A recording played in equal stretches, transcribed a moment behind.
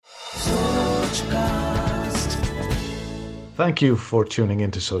Sochcast. Thank you for tuning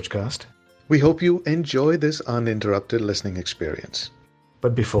into Sochcast. We hope you enjoy this uninterrupted listening experience.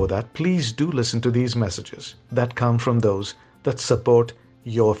 But before that, please do listen to these messages that come from those that support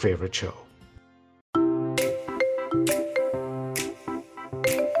your favorite show.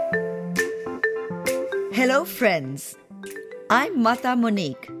 Hello friends, I'm Mata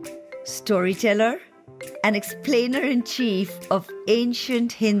Monique, storyteller and explainer-in-chief of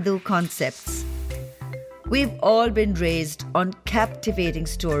ancient Hindu concepts. We've all been raised on captivating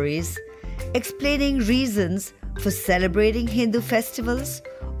stories, explaining reasons for celebrating Hindu festivals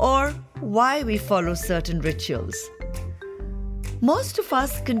or why we follow certain rituals. Most of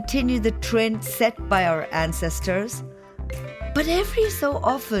us continue the trend set by our ancestors, but every so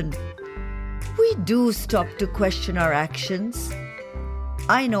often, we do stop to question our actions.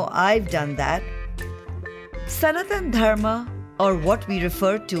 I know I've done that. Sanatan Dharma, or what we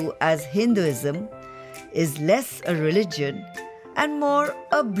refer to as Hinduism, is less a religion and more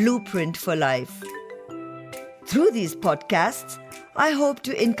a blueprint for life. Through these podcasts, I hope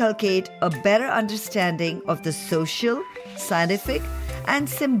to inculcate a better understanding of the social, scientific, and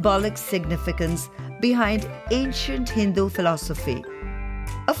symbolic significance behind ancient Hindu philosophy.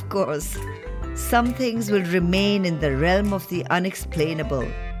 Of course, some things will remain in the realm of the unexplainable.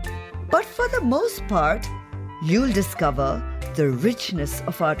 But for the most part, you'll discover the richness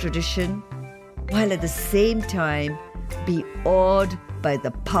of our tradition, while at the same time be awed by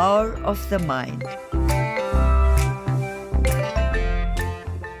the power of the mind.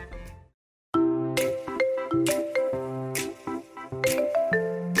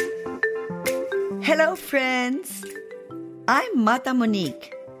 Hello friends, I'm Mata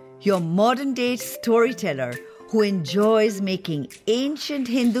Monique, your modern-day storyteller who enjoys making ancient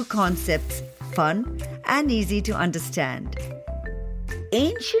Hindu concepts fun and easy to understand.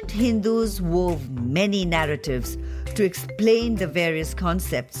 Ancient Hindus wove many narratives to explain the various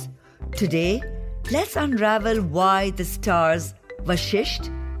concepts. Today, let's unravel why the stars Vashisht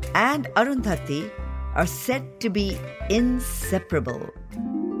and Arundhati are said to be inseparable.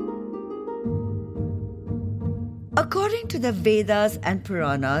 According to the Vedas and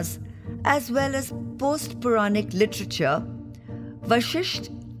Puranas, as well as post-Puranic literature, Vashisht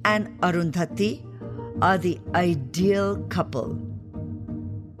and Arundhati are the ideal couple.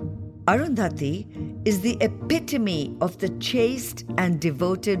 Arundhati is the epitome of the chaste and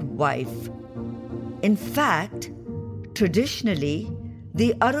devoted wife. In fact, traditionally,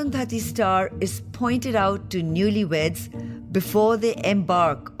 the Arundhati star is pointed out to newlyweds before they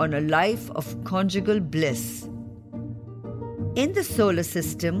embark on a life of conjugal bliss. In the solar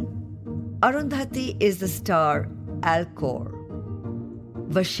system, Arundhati is the star Alcor.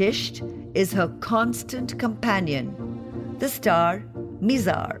 Vashisht is her constant companion, the star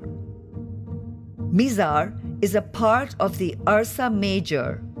Mizar. Mizar is a part of the Ursa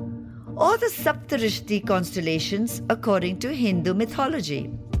Major, or the Saptarishti constellations according to Hindu mythology.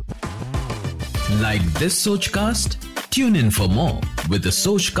 Like this Sochcast? Tune in for more with the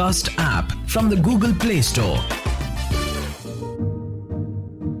Sochcast app from the Google Play Store.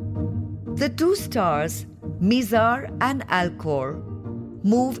 The two stars, Mizar and Alcor,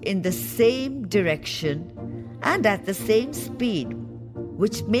 move in the same direction and at the same speed,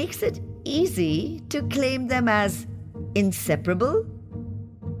 which makes it easy to claim them as inseparable.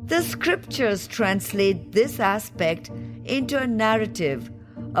 The scriptures translate this aspect into a narrative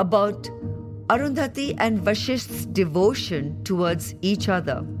about Arundhati and Vashisht's devotion towards each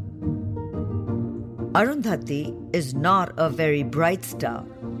other. Arundhati is not a very bright star.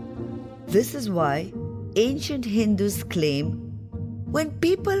 This is why ancient Hindus claim when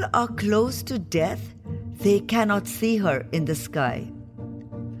people are close to death, they cannot see her in the sky.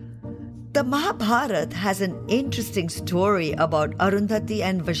 The Mahabharata has an interesting story about Arundhati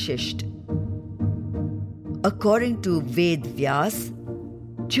and Vashisht. According to Ved Vyas,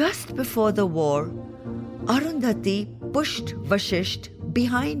 just before the war, Arundhati pushed Vashisht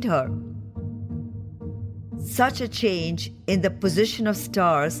behind her. Such a change in the position of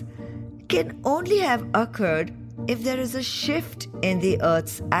stars can only have occurred if there is a shift in the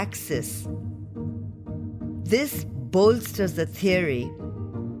Earth's axis. This bolsters the theory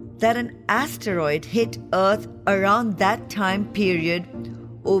that an asteroid hit Earth around that time period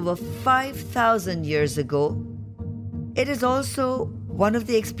over 5,000 years ago. It is also one of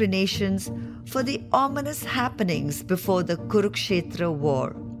the explanations for the ominous happenings before the Kurukshetra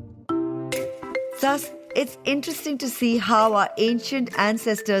war. Thus, it's interesting to see how our ancient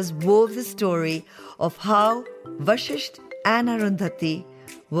ancestors wove the story of how Vashisht and Arundhati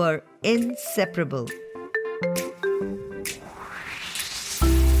were inseparable.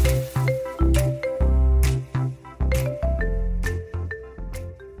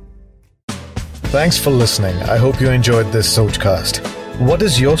 Thanks for listening. I hope you enjoyed this Sochcast. What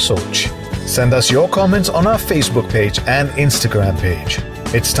is your Soch? Send us your comments on our Facebook page and Instagram page.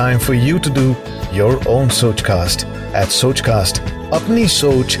 It's time for you to do your own Sochcast at Sochcast. Apni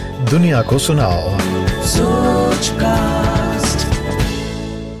Soch Duniya ko sunao. Sochcast.